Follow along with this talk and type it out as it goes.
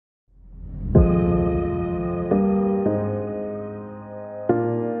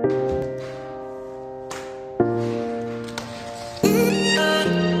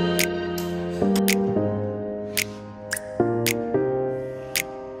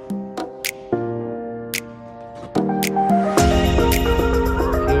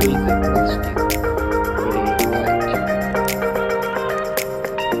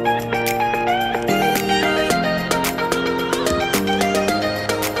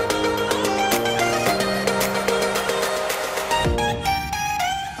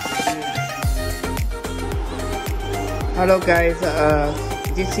Hello guys,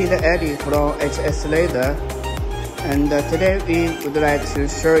 this is Eddie from HS Laser, and today we would like to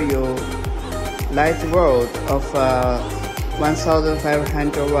show you lightweld of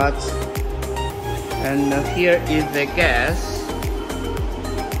 1500 watts. And here is the gas.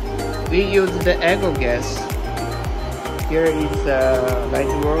 We use the eco gas. Here is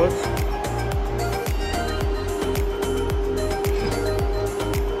lightweld.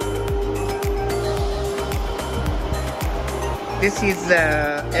 This is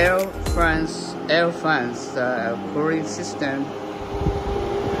the air fans cooling system.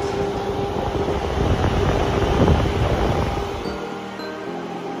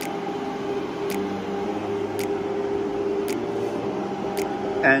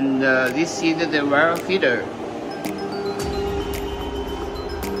 And this is the wire feeder.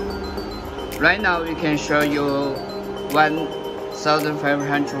 Right now we can show you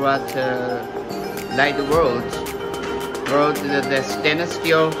 1500 watt lightweld. The stainless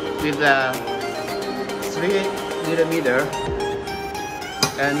steel with a 3mm,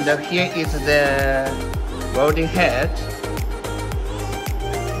 and here is the welding head.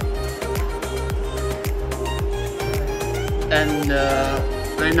 And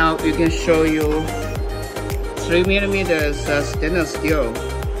right now we can show you 3mm stainless steel.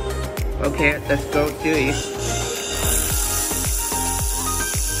 Okay, let's go do it.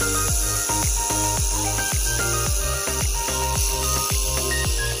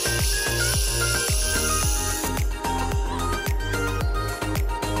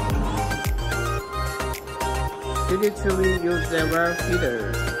 We use the wire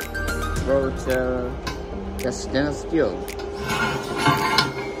feeder for the stainless steel.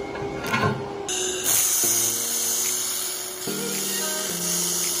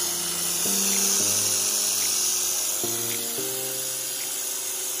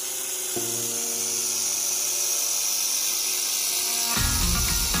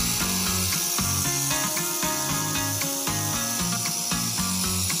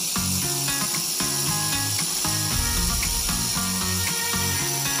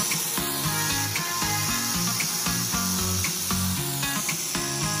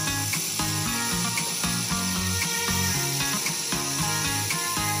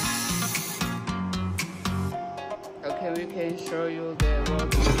 Okay, we can show you the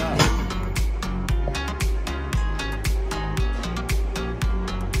working side.